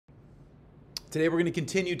Today we're going to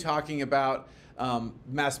continue talking about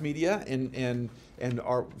mass media and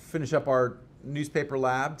finish up our newspaper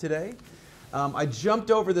lab today. I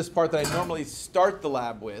jumped over this part that I normally start the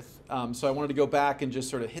lab with, so I wanted to go back and just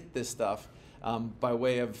sort of hit this stuff by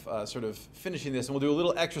way of sort of finishing this. And we'll do a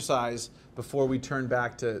little exercise before we turn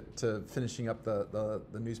back to finishing up the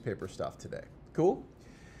newspaper stuff today. Cool?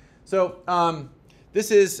 So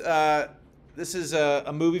this is a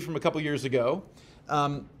movie from a couple years ago.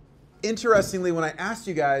 Interestingly, when I asked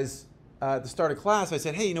you guys at the start of class, I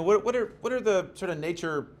said, hey, what are the sort of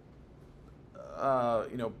nature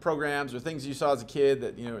programs or things you saw as a kid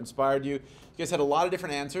that inspired you? You guys had a lot of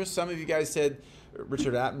different answers. Some of you guys said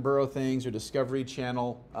Richard Attenborough things or Discovery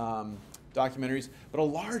Channel documentaries, but a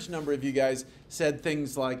large number of you guys said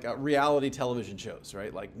things like reality television shows,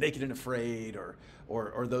 right? Like Naked and Afraid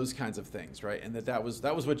or those kinds of things, right? And that was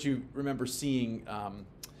what you remember seeing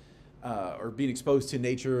or being exposed to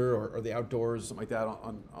nature or the outdoors, something like that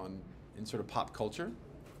in sort of pop culture.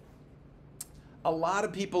 A lot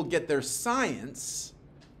of people get their science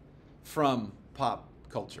from pop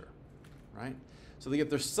culture, right? So they get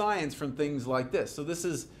their science from things like this. So this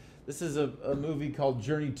is a movie called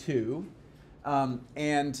Journey 2, so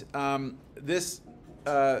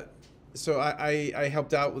I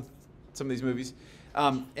helped out with some of these movies,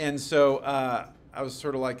 and so I was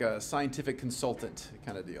sort of like a scientific consultant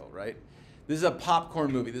kind of deal, right? This is a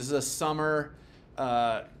popcorn movie. This is a summer,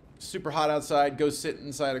 super hot outside, go sit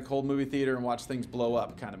inside a cold movie theater and watch things blow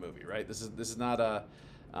up kind of movie, right? This is not a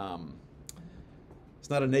it's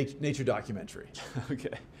not a nature documentary,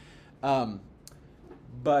 okay? And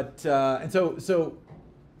so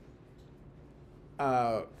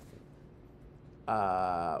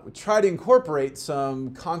we try to incorporate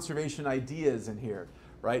some conservation ideas in here,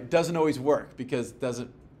 right? Doesn't always work because it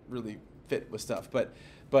doesn't really fit with stuff, but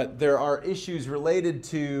there are issues related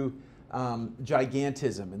to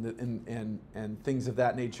gigantism and things of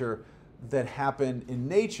that nature that happen in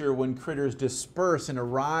nature when critters disperse and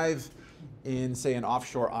arrive in, say, an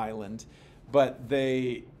offshore island, but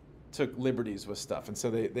they took liberties with stuff, and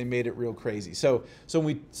so they made it real crazy. So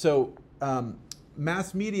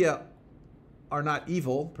mass media are not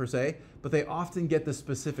evil per se, but they often get the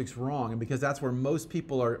specifics wrong, and because that's where most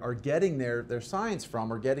people are getting their science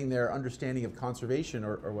from or getting their understanding of conservation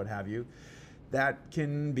or what have you, that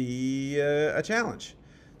can be a challenge.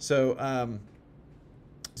 So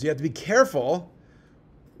you have to be careful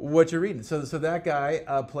what you're reading. So that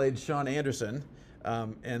guy played Sean Anderson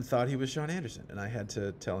and thought he was Sean Anderson, and I had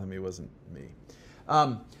to tell him he wasn't me.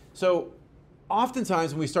 So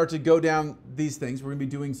oftentimes when we start to go down these things, we're going to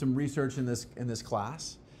be doing some research in this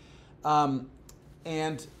class,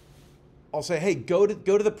 and I'll say, hey, go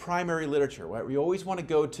to the primary literature. Right? We always want to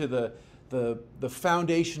go to the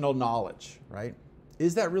foundational knowledge, right?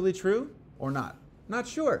 Is that really true or not? Not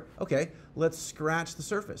sure. Okay, let's scratch the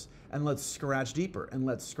surface, and let's scratch deeper, and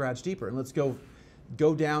let's scratch deeper, and let's go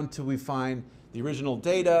down till we find the original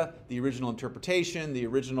data, the original interpretation, the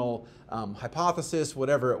original hypothesis,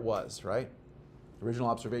 whatever it was, right? Original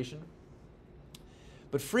observation.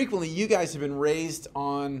 But frequently, you guys have been raised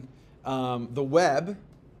on the web,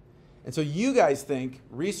 and so you guys think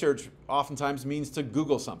research oftentimes means to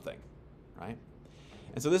Google something, right?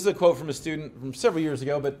 And so this is a quote from a student from several years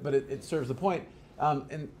ago, but it serves the point.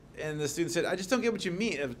 And the student said, I just don't get what you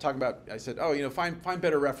mean. I said, find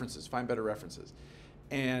better references, find better references.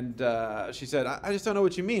 And she said, I just don't know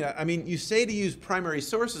what you mean. I mean, you say to use primary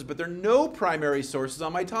sources, but there are no primary sources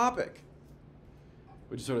on my topic,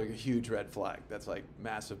 which is sort of like a huge red flag. That's like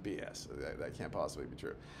massive BS. That can't possibly be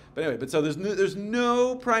true. But anyway, so there's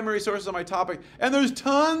no primary sources on my topic, and there's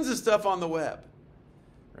tons of stuff on the web,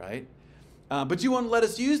 right? But you won't let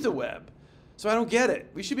us use the web, so I don't get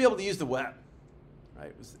it. We should be able to use the web,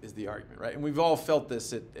 right? Is the argument, right? And we've all felt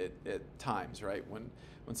this at times, right? When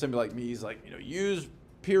somebody like me is like, use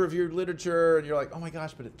peer-reviewed literature, and you're like, oh my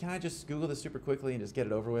gosh, but can I just Google this super quickly and just get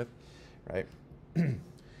it over with, right?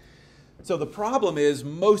 So the problem is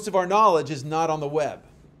most of our knowledge is not on the web.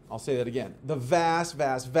 I'll say that again. The vast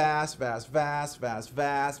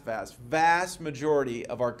majority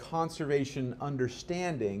of our conservation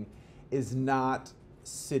understanding is not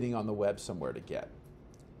sitting on the web somewhere to get.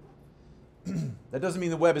 That doesn't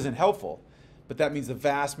mean the web isn't helpful, but that means the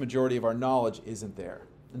vast majority of our knowledge isn't there.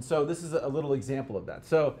 And so this is a little example of that.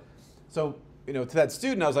 So to that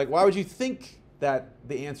student, I was like, why would you think that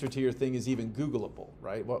the answer to your thing is even Googleable,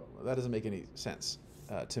 right? Well, that doesn't make any sense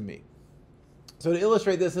to me. So to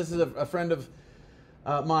illustrate this is a friend of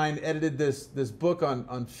mine edited this book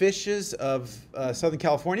on fishes of Southern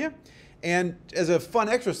California. And as a fun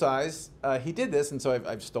exercise, he did this, and so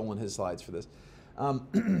I've stolen his slides for this.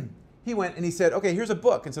 he went and he said, okay, here's a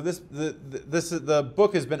book. And so the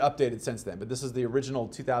book has been updated since then, but this is the original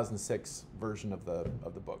 2006 version of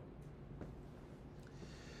the book.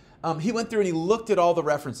 He went through and he looked at all the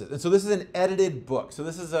references. And so this is an edited book. So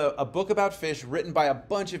this is a book about fish written by a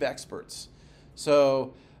bunch of experts.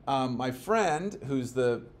 So my friend, who's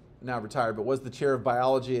now retired, but was the chair of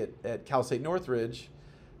biology at Cal State Northridge,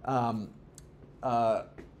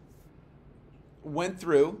 went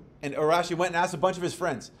through, or actually went and asked a bunch of his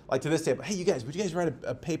friends, like to this day, hey, you guys, would you guys write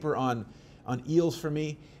a paper on eels for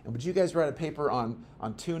me? And would you guys write a paper on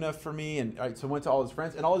tuna for me? And so went to all his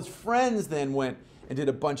friends, and all his friends then went and did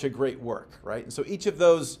a bunch of great work, right? And so each of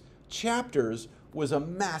those chapters was a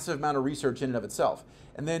massive amount of research in and of itself.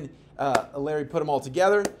 And then Larry put them all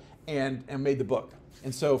together and made the book.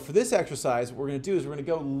 And so for this exercise, what we're going to do is we're going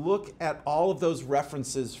to go look at all of those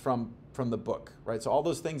references from the book, right? So all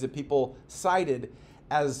those things that people cited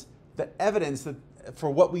as the evidence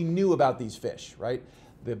for what we knew about these fish, right?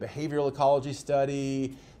 The behavioral ecology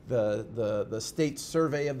study, the state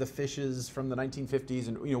survey of the fishes from the 1950s,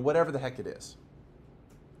 and whatever the heck it is.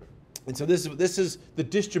 And so this is the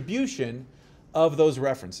distribution of those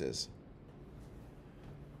references.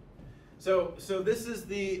 So this is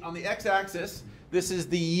on the x-axis, this is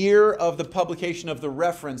the year of the publication of the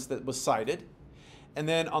reference that was cited. And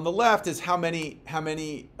then on the left is how many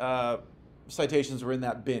citations were in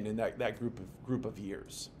that bin, in that group of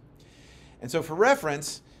years. And so for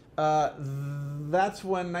reference, that's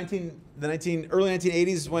when early 1980s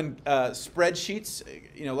is when spreadsheets,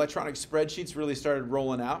 electronic spreadsheets really started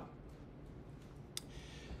rolling out.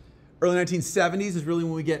 Early 1970s is really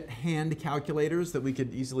when we get hand calculators that we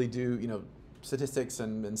could easily do, statistics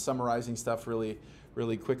and summarizing stuff really,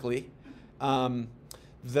 really quickly. A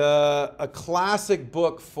classic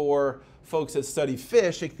book for folks that study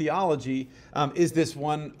fish, ichthyology, is this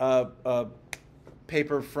one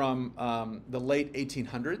paper from the late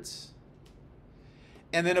 1800s.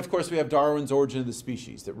 And then, of course, we have Darwin's Origin of the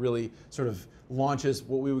Species that really sort of launches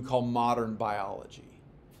what we would call modern biology.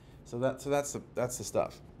 So that's the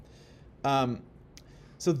stuff.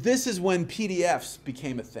 So this is when PDFs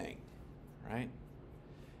became a thing, right?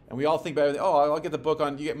 And we all think about, I'll get the book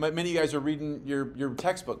on. Many of you guys are reading your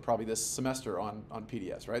textbook probably this semester on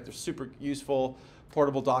PDFs, right? They're super useful,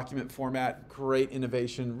 portable document format, great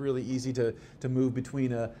innovation, really easy to move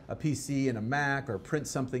between a PC and a Mac, or print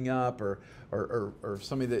something up, or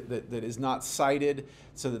something that is not cited,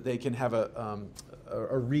 so that they can have a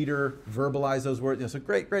reader verbalize those words. So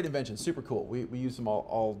great invention, super cool. We use them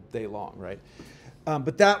all day long, right?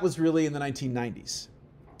 But that was really in the 1990s.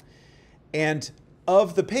 And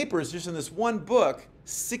of the papers, just in this one book,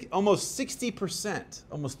 almost 60%,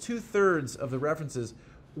 almost 2/3 of the references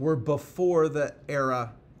were before the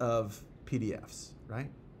era of PDFs, right?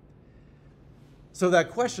 So that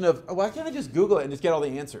question of, why can't I just Google it and just get all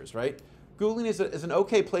the answers, right? Googling is an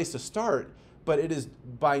okay place to start, but it is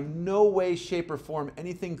by no way, shape, or form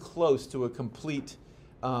anything close to a complete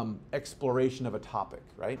exploration of a topic,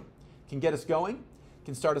 right? Can get us going,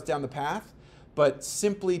 can start us down the path, but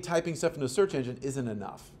simply typing stuff into a search engine isn't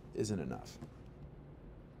enough.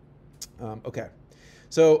 Okay,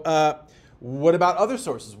 so what about other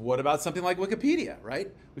sources? What about something like Wikipedia, right?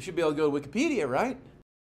 We should be able to go to Wikipedia, right?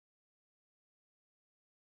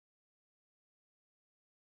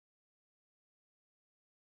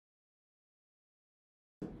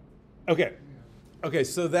 Okay,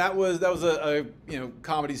 so that was a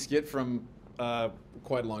comedy skit from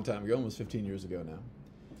quite a long time ago, almost 15 years ago now.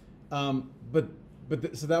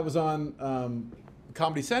 So that was on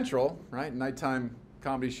Comedy Central, right? Nighttime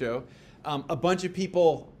comedy show. A bunch of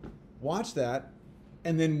people watched that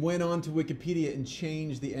and then went on to Wikipedia and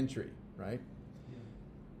changed the entry, right? Yeah.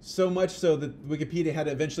 So much so that Wikipedia had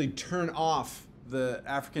to eventually turn off the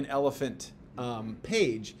African elephant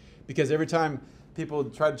page, because every time people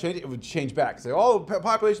tried to change it, it would change back. Say, the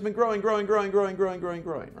population's been growing,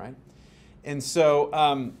 right? And so,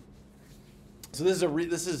 so this is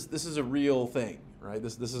a real thing, right?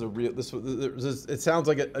 It sounds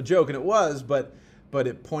like a joke, and it was, but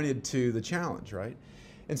it pointed to the challenge, right?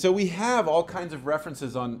 And so we have all kinds of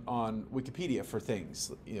references on Wikipedia for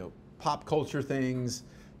things, pop culture things,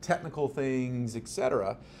 technical things,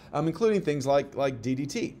 etc., including things like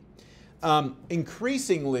DDT.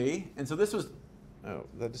 Increasingly, and so this was,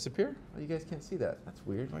 did that disappear? Oh, you guys can't see that. That's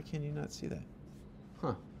weird. Why can you not see that?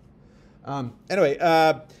 Huh. Anyway,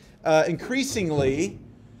 increasingly,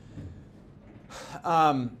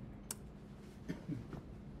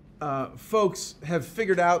 folks have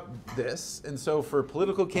figured out this, and so for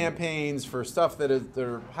political campaigns, for stuff that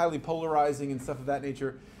are highly polarizing and stuff of that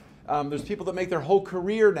nature, There's people that make their whole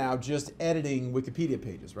career now just editing Wikipedia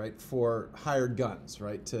pages, right, for hired guns,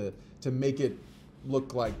 right, to make it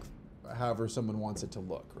look like however someone wants it to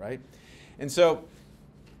look, right? And so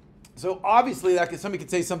obviously somebody could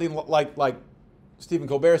say something like Stephen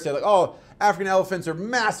Colbert said, like, oh, African elephants are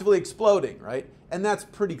massively exploding, right? And that's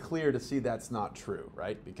pretty clear to see that's not true,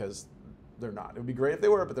 right? Because they're not. It would be great if they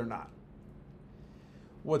were, but they're not.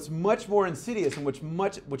 What's much more insidious and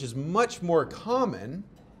which is much more common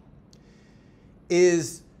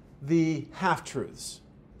is the half-truths,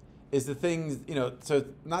 is the things, so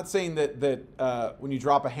not saying that when you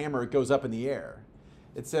drop a hammer, it goes up in the air.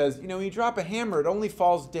 It says, when you drop a hammer, it only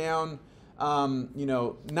falls down,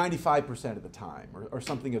 95% of the time, or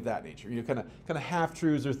something of that nature. Kind of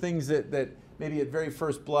half-truths, or things that maybe at very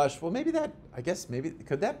first blush, well, maybe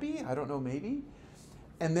could that be? I don't know, maybe.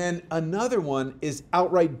 And then another one is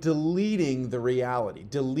outright deleting the reality,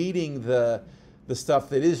 deleting the stuff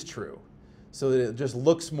that is true, so that it just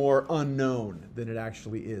looks more unknown than it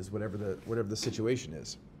actually is, whatever the situation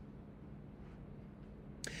is.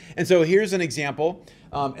 And so here's an example,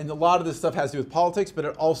 and a lot of this stuff has to do with politics, but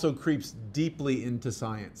it also creeps deeply into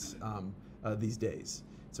science these days.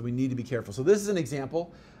 So we need to be careful. So this is an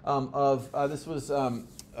example of this was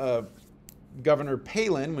Governor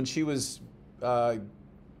Palin when she was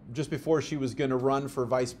just before she was going to run for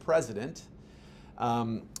vice president.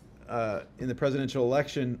 In the presidential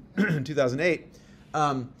election in 2008,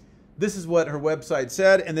 this is what her website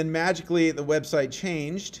said, and then magically the website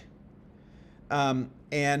changed, and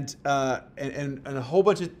a whole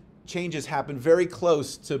bunch of changes happened very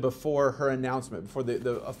close to before her announcement, before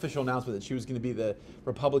the official announcement that she was going to be the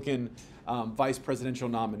Republican vice presidential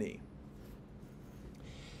nominee.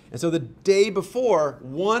 And so the day before,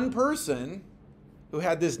 one person who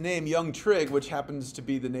had this name, Young Trigg, which happens to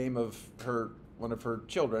be the name of one of her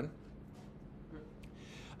children,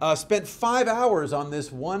 spent 5 hours on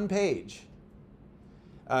this one page.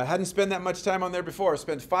 Hadn't spent that much time on there before.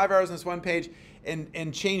 Spent 5 hours on this one page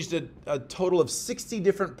and changed a total of 60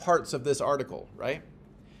 different parts of this article, right?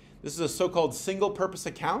 This is a so-called single-purpose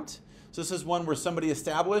account. So this is one where somebody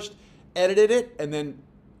established, edited it, and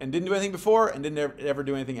didn't do anything before and didn't ever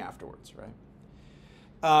do anything afterwards, right?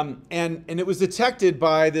 And it was detected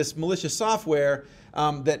by this malicious software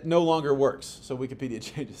that no longer works. So Wikipedia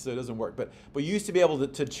changes, so it doesn't work. But you used to be able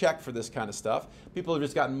to check for this kind of stuff. People have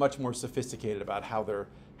just gotten much more sophisticated about how they're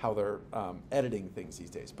editing things these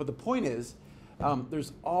days. But the point is,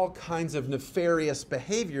 there's all kinds of nefarious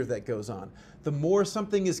behavior that goes on. The more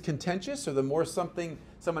something is contentious, or the more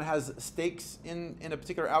someone has stakes in a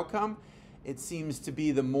particular outcome, it seems to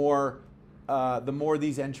be the more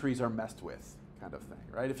these entries are messed with, kind of thing,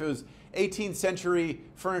 right? If it was 18th century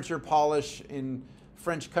furniture polish in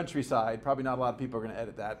French countryside, probably not a lot of people are going to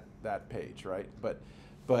edit that page, right? But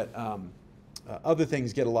other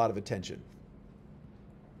things get a lot of attention.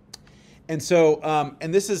 And so,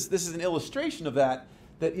 and this is an illustration of that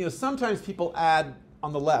sometimes people add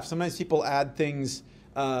on the left. Sometimes people add things,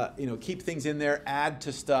 keep things in there, add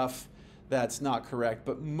to stuff that's not correct.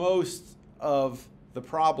 But most of the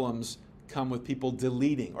problems come with people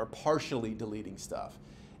deleting or partially deleting stuff,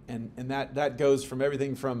 and that goes from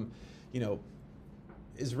everything from,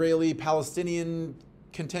 Israeli-Palestinian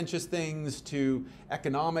contentious things to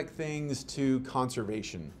economic things to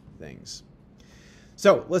conservation things.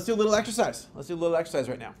 So let's do a little exercise. Let's do a little exercise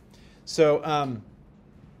right now. So,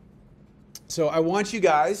 so I want you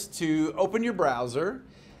guys to open your browser.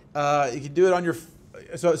 You can do it on your.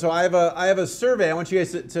 So I have a survey. I want you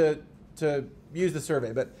guys to use the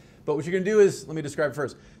survey, but what you're going to do is, let me describe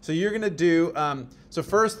first. So you're going to do, so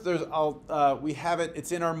first we have it,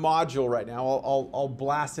 it's in our module right now. I'll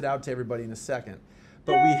blast it out to everybody in a second.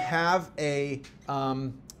 But we have a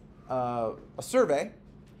survey.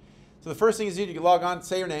 So the first thing is you can log on,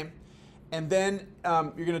 say your name, and then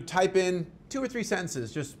you're going to type in 2 or 3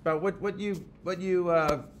 sentences just about what you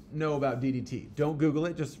know about DDT. Don't Google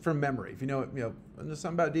it, just from memory. If you know,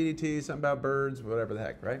 something about DDT, something about birds, whatever the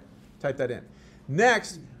heck, right? Type that in.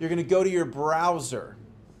 Next, you're going to go to your browser,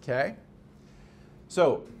 okay?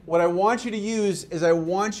 So what I want you to use is I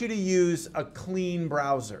want you to use a clean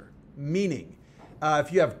browser, meaning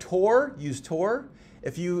if you have Tor, use Tor.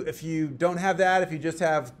 If you don't have that, if you just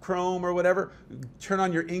have Chrome or whatever, turn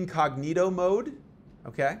on your incognito mode,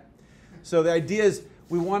 okay? So the idea is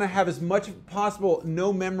we want to have as much as possible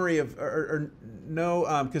no memory of, or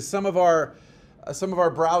no, because some of our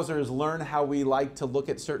browsers learn how we like to look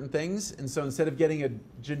at certain things, and so instead of getting a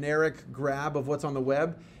generic grab of what's on the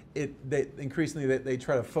web, increasingly they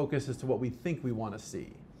try to focus as to what we think we want to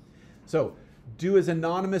see. So do as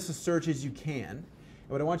anonymous a search as you can.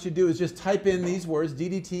 What I want you to do is just type in these words,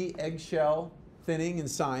 DDT, eggshell thinning in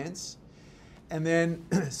science, and then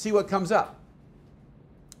see what comes up.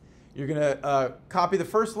 You're going to copy the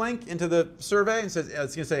first link into the survey, and it's going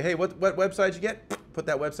to say, hey, what website did you get? Put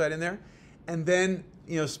that website in there. And then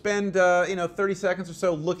spend 30 seconds or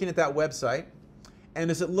so looking at that website. And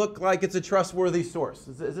does it look like it's a trustworthy source?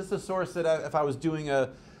 Is this a source that if I was doing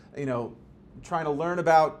trying to learn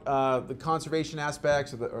about the conservation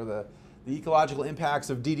aspects or the ecological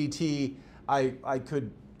impacts of DDT, I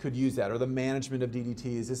could use that, or the management of DDT,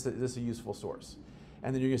 is this a useful source?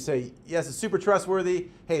 And then you're going to say, yes, it's super trustworthy.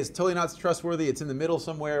 Hey, it's totally not trustworthy. It's in the middle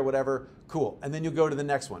somewhere, whatever. Cool. And then you'll go to the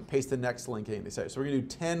next one, paste the next link in. So we're going to do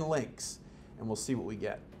 10 links, and we'll see what we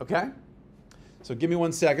get. Okay? So give me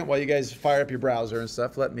 1 second while you guys fire up your browser and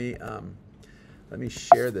stuff. Let me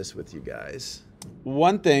share this with you guys.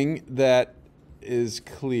 One thing that is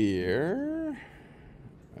clear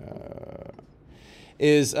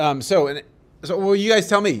is So, well, you guys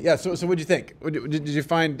tell me. Yeah, so what'd you think? Did you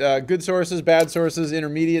find good sources, bad sources,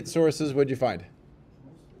 intermediate sources? What'd you find?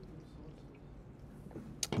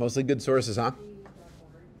 Mostly good sources, huh?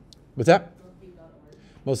 What's that?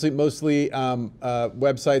 Mostly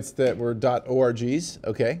websites that were .orgs.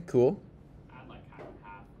 Okay, cool. I had like half and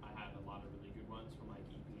half. I had a lot of really good ones from like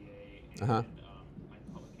EPA and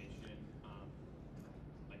like publication,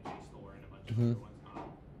 like JSTOR and a bunch of other ones.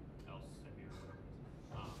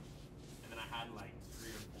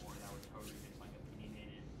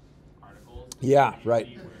 Yeah, right.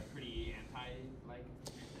 We were pretty anti, like.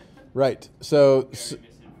 Right. So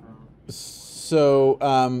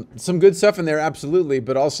some good stuff in there, absolutely,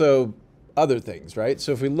 but also other things, right?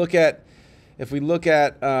 So if we look at I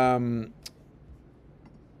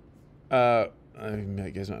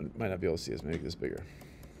guess might not be able to see this. Make this bigger.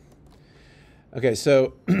 Okay,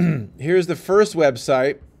 so here's the first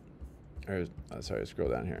website. Sorry, scroll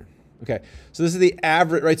down here. Okay, so this is the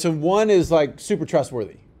average, right? So 1 is like super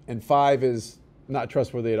trustworthy, and 5 is not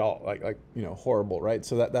trustworthy at all, like horrible, right?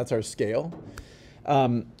 So that's our scale.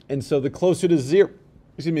 And so the closer to 0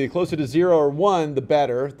 or 1, the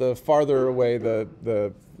better. The farther away,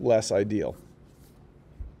 the less ideal.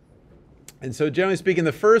 And so generally speaking,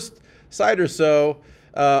 the first site or so,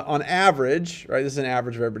 on average, right? This is an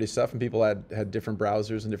average of everybody's stuff, and people had different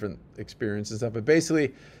browsers and different experiences and stuff. But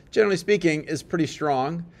basically, generally speaking, is pretty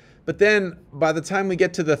strong. But then by the time we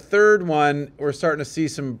get to the third one, we're starting to see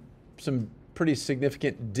some pretty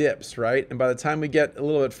significant dips, right? And by the time we get a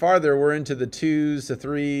little bit farther, we're into the 2s, the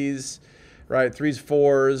 3s, right? 3s,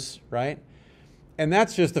 4s, right? And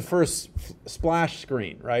that's just the first splash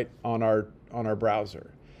screen, right, on our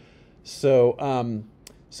browser. So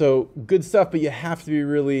so good stuff, but you have to be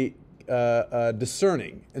really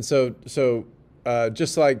discerning. And so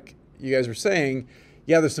just like you guys were saying,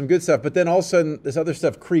 yeah, there's some good stuff, but then all of a sudden this other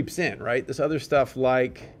stuff creeps in, right? This other stuff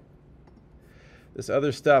like the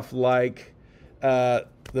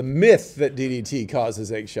myth that DDT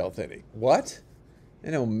causes eggshell thinning. What?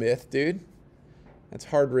 Ain't no myth, dude. That's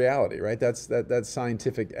hard reality, right? That's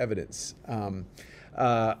scientific evidence.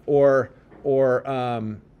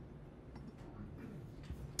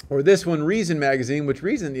 Or this one, Reason magazine, which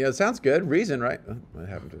Reason, sounds good. Reason, right? What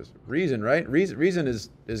happened to this? Reason, right? Reason is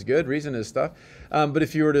good. Reason is stuff. But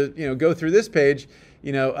if you were to, go through this page,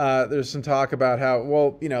 there's some talk about how,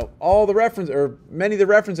 well, all the references, or many of the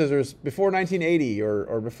references are before 1980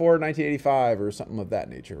 or before 1985 or something of that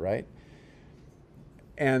nature, right?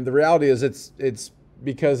 And the reality is it's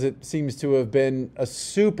because it seems to have been a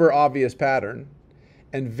super obvious pattern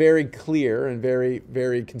and very clear and very,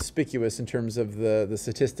 very conspicuous in terms of the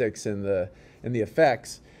statistics and the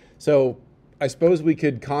effects. So I suppose we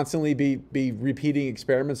could constantly be repeating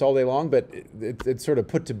experiments all day long, but it's sort of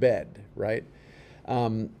put to bed, right?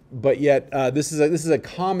 But yet this is a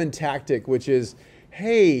common tactic, which is,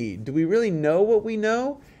 hey, do we really know what we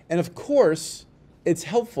know? And of course, it's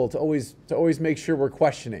helpful to always make sure we're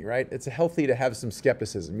questioning, right? It's healthy to have some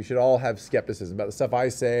skepticism. You should all have skepticism about the stuff I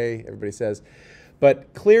say, everybody says.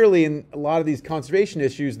 But clearly, in a lot of these conservation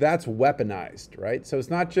issues, that's weaponized, right? So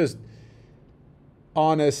it's not just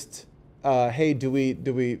honest, hey,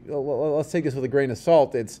 let's take this with a grain of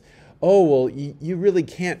salt. It's, oh, well, you really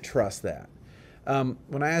can't trust that.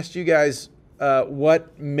 When I asked you guys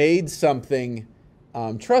what made something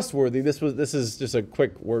trustworthy, this is just a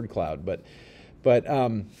quick word cloud. But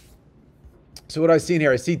so what I've seen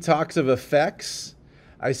here, I see talks of effects.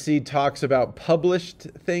 I see talks about published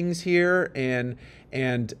things here and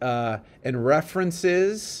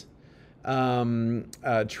references,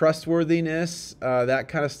 trustworthiness, that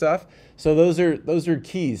kind of stuff. So those are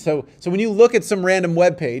keys. So when you look at some random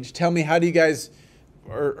web page, tell me, how do you guys,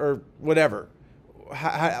 or whatever,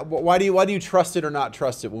 why do you trust it or not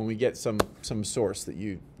trust it when we get some source that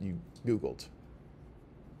you Googled?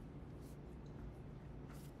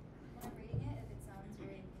 When I'm reading it, if it sounds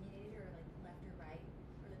very opinionated or like left or right,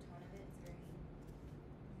 or the tone of it is very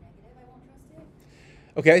negative, I won't trust it.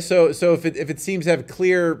 Okay, so if it seems to have a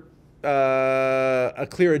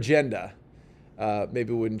clear agenda,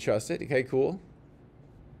 maybe we wouldn't trust it. Okay, cool.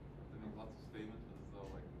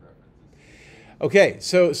 Okay,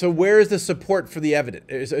 so where is the support for the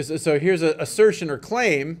evidence? So here's an assertion or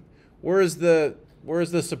claim. Where is the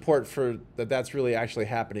support for that's really actually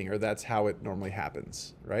happening, or that's how it normally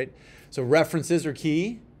happens, right? So references are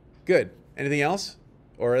key. Good. Anything else,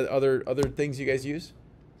 or other things you guys use?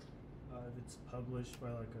 If it's published by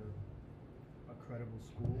like a credible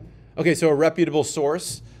school. Okay, so a reputable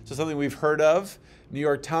source, so something we've heard of, New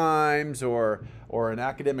York Times or an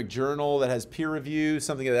academic journal that has peer review,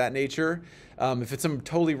 something of that nature. If it's some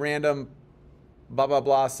totally random blah blah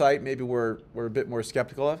blah site, maybe we're a bit more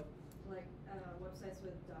skeptical of. Like websites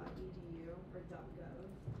with .edu or .gov, I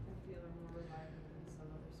feel are more reliable than some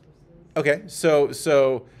other sources. Okay, so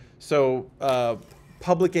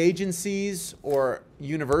public agencies or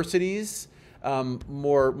universities,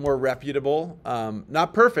 more reputable,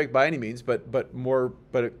 not perfect by any means, but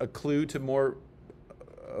a clue to more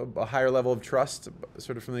a higher level of trust,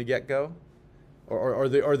 sort of from the get-go, or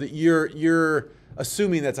you're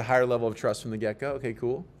assuming that's a higher level of trust from the get-go. Okay,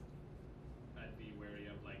 cool. I'd be wary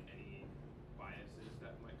of like any biases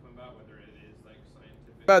that might come about, whether it is like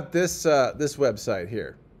scientific. About this website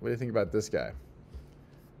here. What do you think about this guy?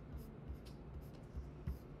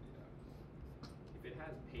 If it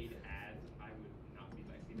has paid ads, I would not be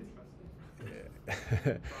likely to trust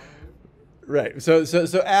it. Right. So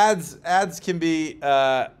ads can be.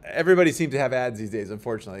 Everybody seems to have ads these days.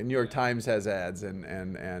 Unfortunately, New York Times has ads,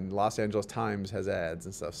 and Los Angeles Times has ads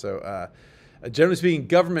and stuff. So generally speaking,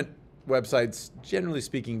 government websites, generally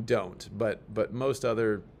speaking, don't. But most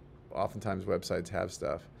other, oftentimes websites have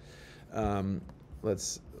stuff.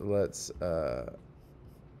 Let's do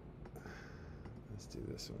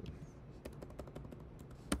this one.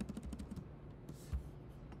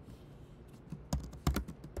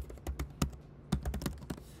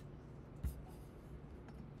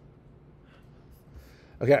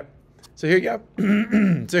 Okay, so here you go.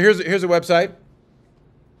 So here's a website,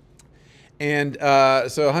 and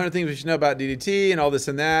so 100 things we should know about DDT and all this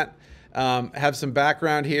and that. Have some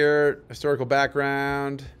background here, historical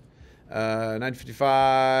background,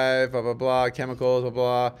 1955, blah blah blah, chemicals, blah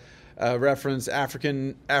blah. Reference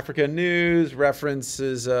Africa news,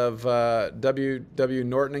 references of W.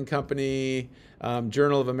 Norton and Company,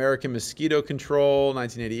 Journal of American Mosquito Control,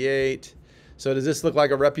 1988. So does this look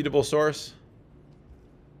like a reputable source?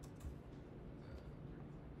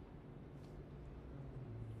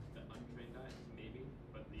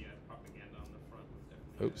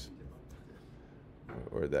 Oops.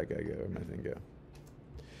 Where'd that guy go? Where'd my thing go?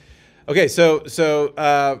 Okay, so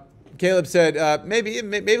Caleb said maybe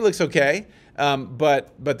it looks okay,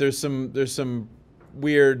 but there's some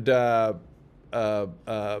weird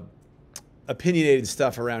opinionated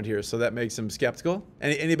stuff around here, so that makes him skeptical.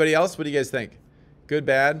 Anybody else? What do you guys think? Good,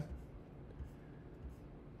 bad?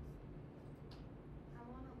 I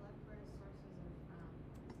want to look where sources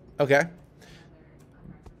are from. Okay.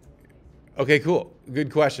 Okay, cool.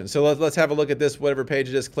 Good question. So let's have a look at this, whatever page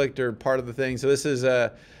you just clicked or part of the thing. So this is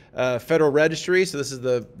a Federal Registry. So this is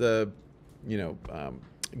the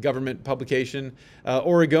government publication.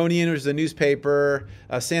 Oregonian, which is a newspaper.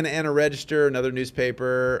 Santa Ana Register, another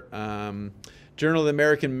newspaper. Journal of the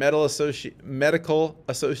American Medical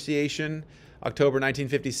Association, October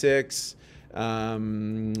 1956.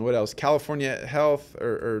 What else? California Health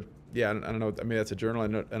or yeah, I don't know. I mean, that's a journal. I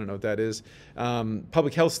don't know what that is.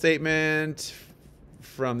 Public health statement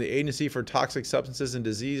from the Agency for Toxic Substances and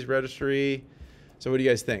Disease Registry. So what do you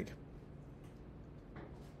guys think?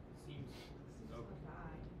 Seems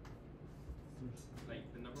like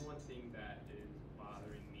the number one thing that is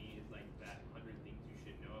bothering me is like that 100 things you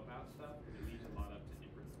should know about stuff, because it leaves a lot up to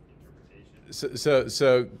interpretation.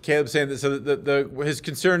 So Caleb's saying that. So his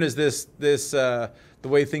concern is this the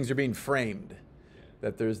way things are being framed.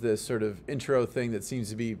 That there's this sort of intro thing that seems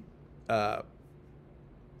to be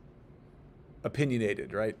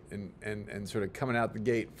opinionated, right, and sort of coming out the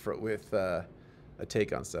gate with a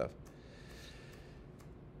take on stuff.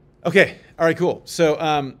 Okay, all right, cool.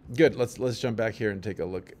 So good. Let's jump back here and take a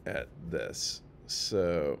look at this.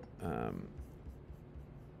 So.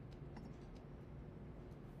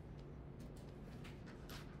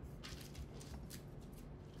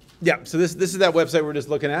 Yeah, so this is that website we're just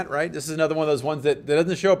looking at, right? This is another one of those ones that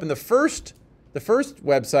doesn't show up in the first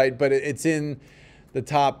website, but it's in the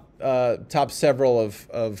top several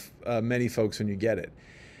of many folks when you get it.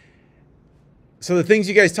 So the things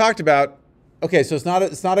you guys talked about, okay, so it's not a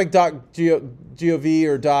 .gov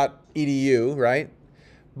or .edu, right?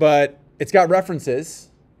 But it's got references,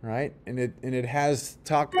 right? And it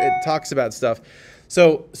talks about stuff.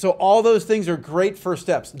 So all those things are great first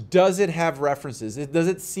steps. Does it have references? Does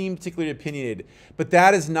it seem particularly opinionated? But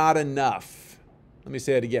that is not enough. Let me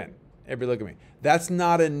say it again. Everybody look at me. That's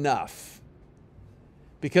not enough.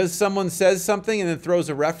 Because someone says something and then throws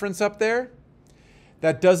a reference up there,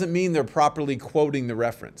 that doesn't mean they're properly quoting the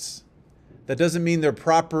reference. That doesn't mean they're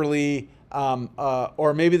properly,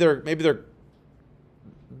 or maybe they're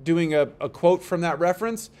doing a quote from that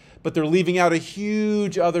reference, but they're leaving out a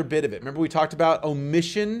huge other bit of it. Remember we talked about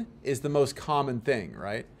omission is the most common thing,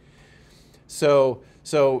 right? So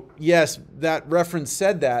yes, that reference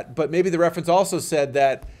said that, but maybe the reference also said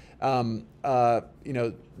that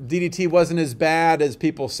DDT wasn't as bad as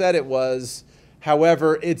people said it was.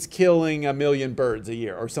 However, it's killing 1 million birds a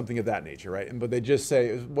year or something of that nature, right? But they just say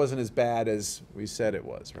it wasn't as bad as we said it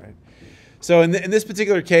was, right? So in this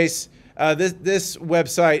particular case, this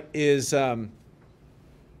website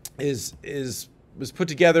was put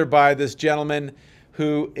together by this gentleman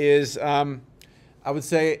who is, I would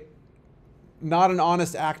say, not an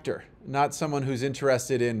honest actor, not someone who's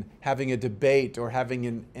interested in having a debate or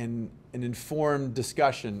having an informed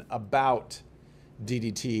discussion about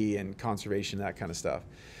DDT and conservation, that kind of stuff.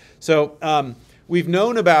 So we've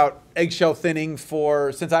known about eggshell thinning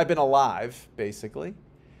since I've been alive, basically.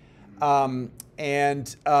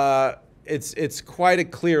 It's quite a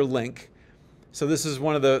clear link. So this is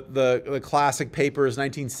one of the classic papers,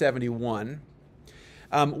 1971.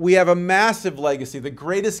 We have a massive legacy. The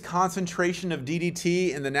greatest concentration of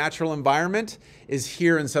DDT in the natural environment is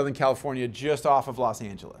here in Southern California, just off of Los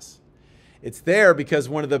Angeles. It's there because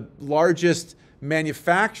one of the largest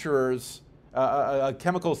manufacturers, a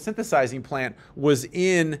chemical synthesizing plant, was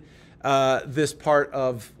in this part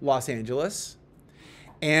of Los Angeles.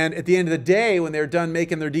 And at the end of the day, when they're done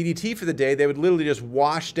making their DDT for the day, they would literally just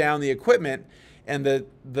wash down the equipment, and the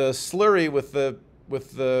slurry with the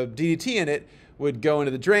DDT in it would go into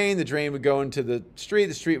the drain would go into the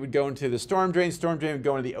street would go into the storm drain would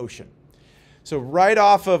go into the ocean. So right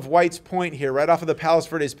off of White's Point here, right off of the Palos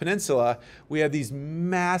Verdes Peninsula, we have these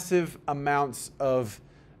massive amounts of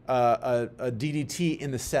a DDT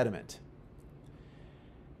in the sediment.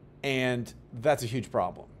 And that's a huge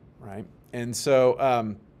problem, right? And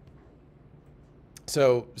so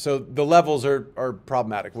the levels are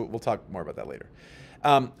problematic. We'll talk more about that later.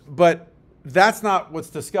 But that's not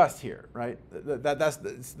what's discussed here, right?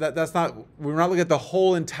 That's not, we're not looking at the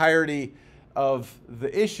whole entirety of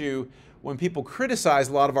the issue. When people criticize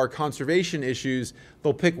a lot of our conservation issues,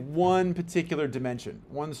 they'll pick one particular dimension,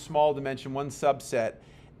 one small dimension, one subset,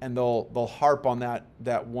 and they'll harp on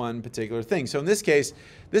that one particular thing. So in this case,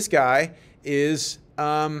 this guy is,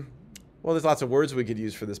 well, there's lots of words we could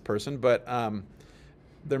use for this person, but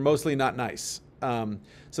they're mostly not nice.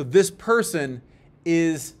 So this person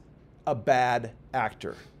is a bad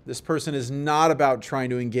actor. This person is not about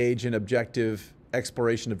trying to engage in objective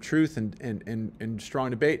exploration of truth and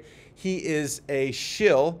strong debate. He is a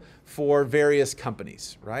shill for various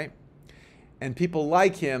companies, right? And people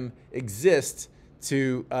like him exist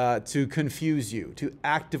to confuse you, to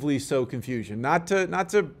actively sow confusion, not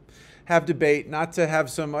to have debate, not to have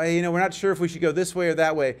some, we're not sure if we should go this way or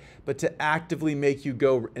that way, but to actively make you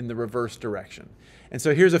go in the reverse direction. And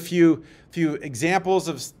so here's a few examples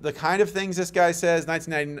of the kind of things this guy says.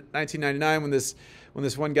 1999, when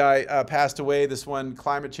this one guy passed away, this one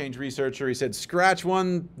climate change researcher, he said, scratch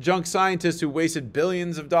one junk scientist who wasted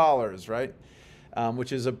billions of dollars, right?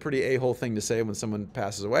 Which is a pretty a-hole thing to say when someone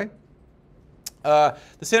passes away. The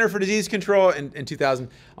Center for Disease Control in 2000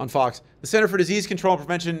 on Fox, the Center for Disease Control and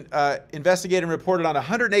Prevention investigated and reported on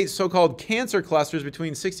 108 so-called cancer clusters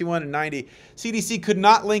between 61 and 90. CDC could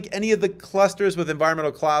not link any of the clusters with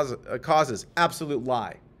environmental causes. Absolute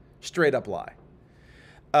lie. Straight up lie.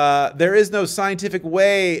 There is no scientific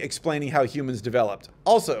way explaining how humans developed.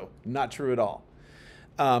 Also, not true at all.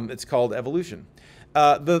 It's called evolution.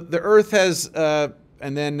 The Earth has,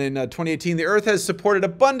 and then in 2018, the Earth has supported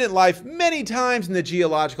abundant life many times in the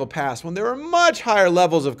geological past. When there are much higher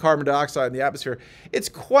levels of carbon dioxide in the atmosphere, it's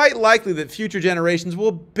quite likely that future generations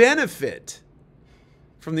will benefit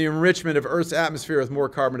from the enrichment of Earth's atmosphere with more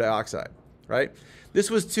carbon dioxide, right? This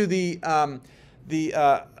was to the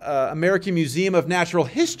American Museum of Natural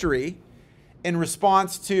History in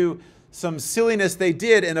response to some silliness they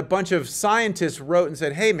did, and a bunch of scientists wrote and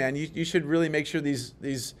said, hey man, you should really make sure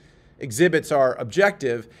these exhibits are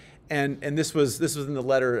objective. And this was in the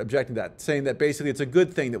letter objecting to that, saying that basically it's a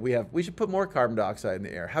good thing that we should put more carbon dioxide in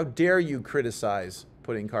the air. How dare you criticize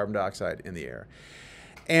putting carbon dioxide in the air?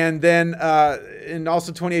 And then in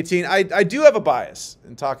also 2018, I do have a bias.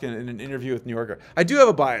 In talking in an interview with New Yorker, I do have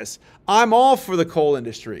a bias. I'm all for the coal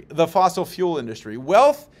industry, the fossil fuel industry.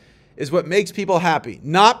 Wealth is what makes people happy,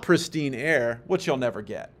 not pristine air, which you'll never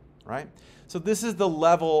get, right? So this is the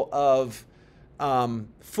level of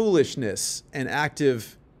foolishness and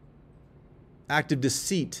active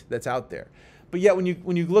deceit that's out there. But yet when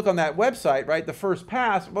you look on that website, right, the first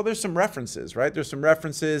pass, well, there's some references, right? There's some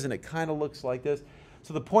references and it kind of looks like this.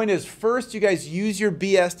 So the point is, first you guys use your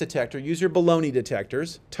BS detector, use your baloney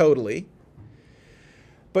detectors, totally.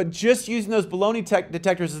 But just using those baloney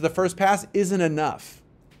detectors as the first pass isn't enough.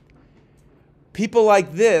 People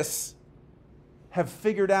like this have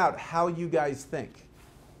figured out how you guys think.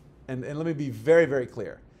 And let me be very, very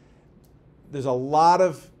clear. There's a lot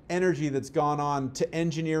of energy that's gone on to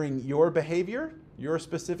engineering your behavior, your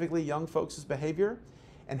specifically young folks' behavior,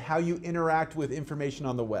 and how you interact with information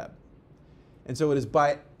on the web. And so it is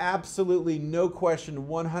by absolutely no question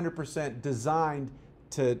 100% designed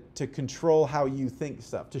to control how you think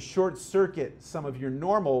stuff, to short circuit some of your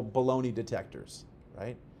normal baloney detectors,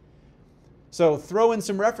 right? So throw in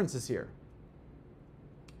some references here.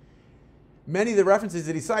 Many of the references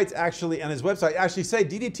that he cites actually on his website actually say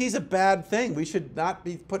DDT is a bad thing. We should not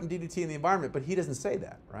be putting DDT in the environment, but he doesn't say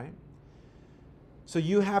that, right? So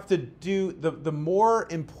you have to do, the more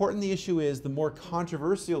important the issue is, the more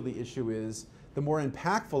controversial the issue is, the more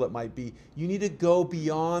impactful it might be. You need to go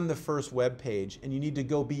beyond the first web page, and you need to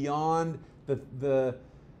go beyond the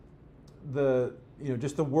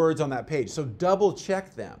just the words on that page. So double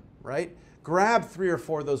check them, right? Grab 3 or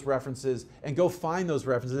 4 of those references and go find those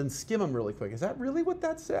references and skim them really quick. Is that really what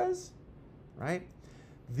that says? Right?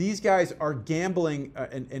 These guys are gambling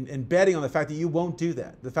and betting on the fact that you won't do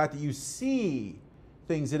that. The fact that you see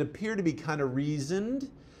things that appear to be kind of reasoned,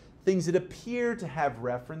 things that appear to have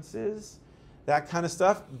references, that kind of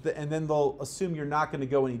stuff, and then they'll assume you're not going to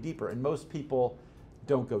go any deeper. And most people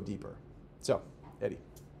don't go deeper. So, Eddie.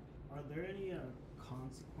 Are there any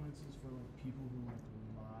consequences for like people who like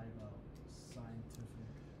lie about scientific?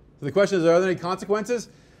 So the question is, are there any consequences?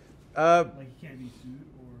 Like you can't be sued,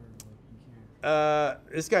 or like you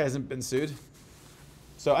can't. This guy hasn't been sued.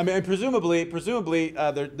 So I mean, presumably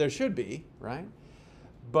there should be, right?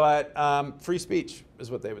 But free speech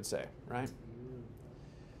is what they would say, right?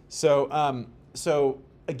 So so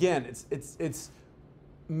again, it's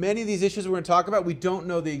many of these issues we're going to talk about, we don't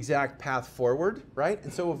know the exact path forward, right?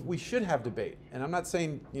 And so we should have debate. And I'm not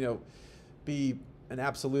saying, be an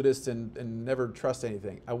absolutist and never trust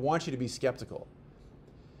anything. I want you to be skeptical.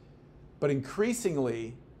 But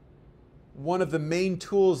increasingly, one of the main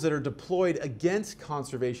tools that are deployed against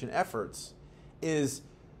conservation efforts is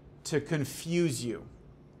to confuse you.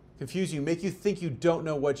 Confuse you, make you think you don't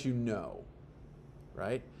know what you know,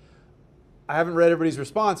 right? I haven't read everybody's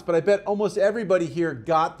response, but I bet almost everybody here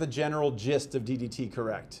got the general gist of DDT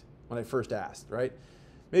correct when I first asked, right?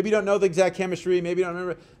 Maybe you don't know the exact chemistry, maybe you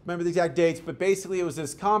don't remember the exact dates, but basically it was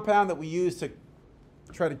this compound that we used to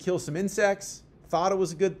try to kill some insects, thought it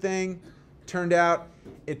was a good thing, turned out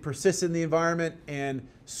it persisted in the environment and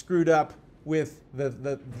screwed up with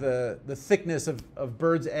the thickness of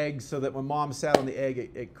birds' eggs so that when mom sat on the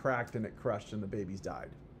egg, it cracked and it crushed and the babies died,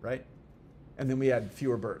 right? And then we had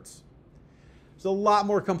fewer birds. There's a lot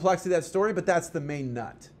more complexity to that story, but that's the main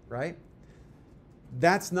nut, right?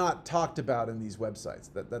 That's not talked about in these websites.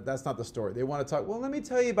 That's not the story. They want to talk, well, let me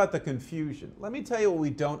tell you about the confusion. Let me tell you what we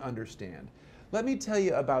don't understand. Let me tell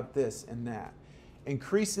you about this and that.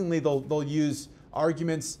 Increasingly, they'll use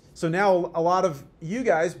arguments. So now a lot of you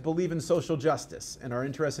guys believe in social justice and are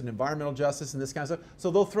interested in environmental justice and this kind of stuff. So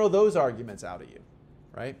they'll throw those arguments out at you,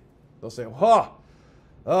 right? They'll say,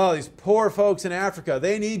 oh, these poor folks in Africa,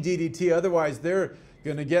 they need DDT, otherwise they're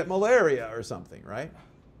going to get malaria or something, right?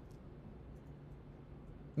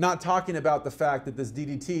 Not talking about the fact that this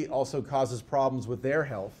DDT also causes problems with their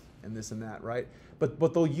health and this and that, right? But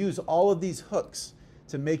they'll use all of these hooks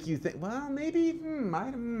to make you think, well, maybe,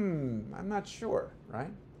 I'm not sure,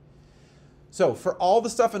 right? So for all the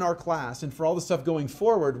stuff in our class and for all the stuff going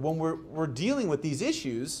forward, when we're dealing with these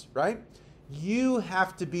issues, right, you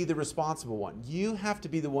have to be the responsible one. You have to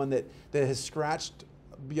be the one that has scratched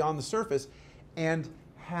beyond the surface and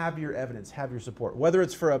have your evidence, have your support. Whether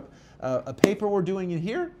it's for a paper we're doing in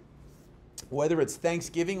here, whether it's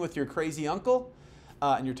Thanksgiving with your crazy uncle,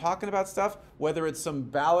 and you're talking about stuff, whether it's some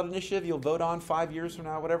ballot initiative you'll vote on 5 years from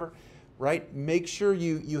now, whatever, right? Make sure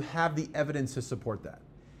you have the evidence to support that.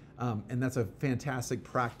 And that's a fantastic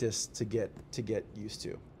practice to get used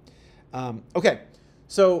to. Okay,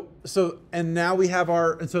 so and now we have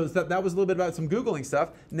our, and so that was a little bit about some Googling stuff.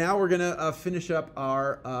 Now we're gonna finish up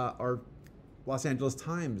our Los Angeles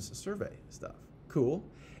Times survey stuff. Cool.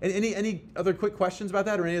 And any other quick questions about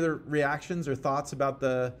that, or any other reactions or thoughts about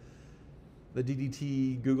the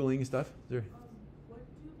DDT Googling stuff? There. What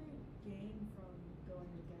do they gain from going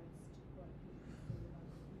against what people say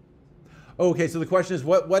about DDT? Okay, so the question is,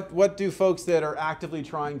 what do folks that are actively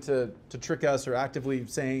trying to trick us, or actively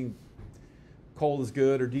saying coal is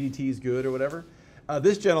good or DDT is good or whatever?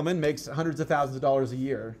 This gentleman makes hundreds of thousands of dollars a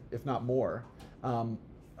year, if not more,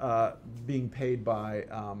 being paid by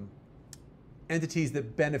entities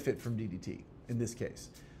that benefit from DDT in this case.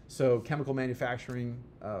 So chemical manufacturing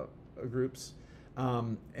groups,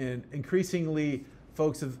 and increasingly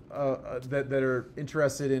folks that are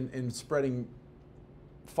interested in spreading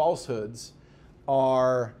falsehoods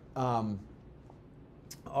are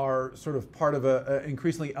sort of part of a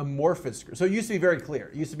increasingly amorphous group. So it used to be very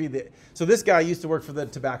clear. It used to be so this guy used to work for the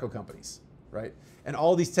tobacco companies, right? And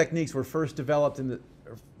all these techniques were first developed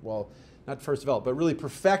well, not first developed, but really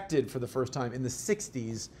perfected for the first time in the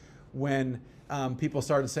 60s when people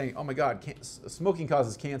started saying, oh my God, smoking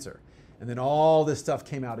causes cancer. And then all this stuff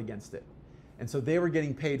came out against it. And so they were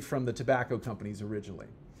getting paid from the tobacco companies originally.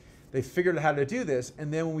 They figured out how to do this,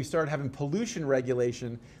 and then when we started having pollution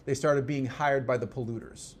regulation, they started being hired by the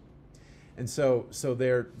polluters. And so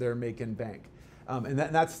they're making bank. And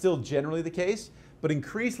that's still generally the case, but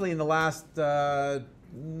increasingly in the last 10,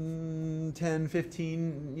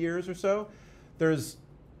 15 years or so, there's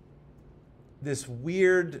this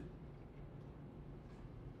weird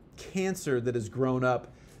cancer that has grown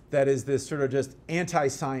up that is this sort of just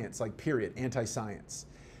anti-science, like period, anti-science.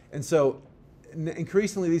 And so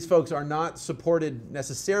increasingly these folks are not supported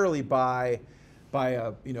necessarily by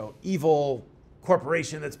a evil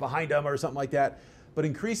corporation that's behind them or something like that, but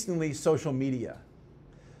increasingly social media.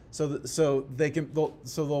 So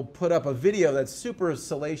they'll put up a video that's super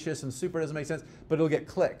salacious and super doesn't make sense, but it'll get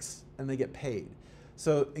clicks and they get paid.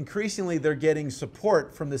 So increasingly they're getting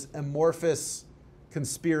support from this amorphous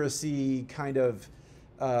conspiracy kind of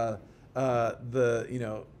I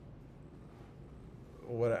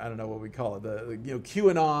don't know what we call it,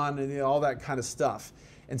 QAnon and all that kind of stuff.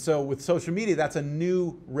 And so with social media, that's a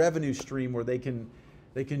new revenue stream where they can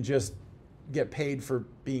just get paid for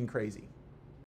being crazy.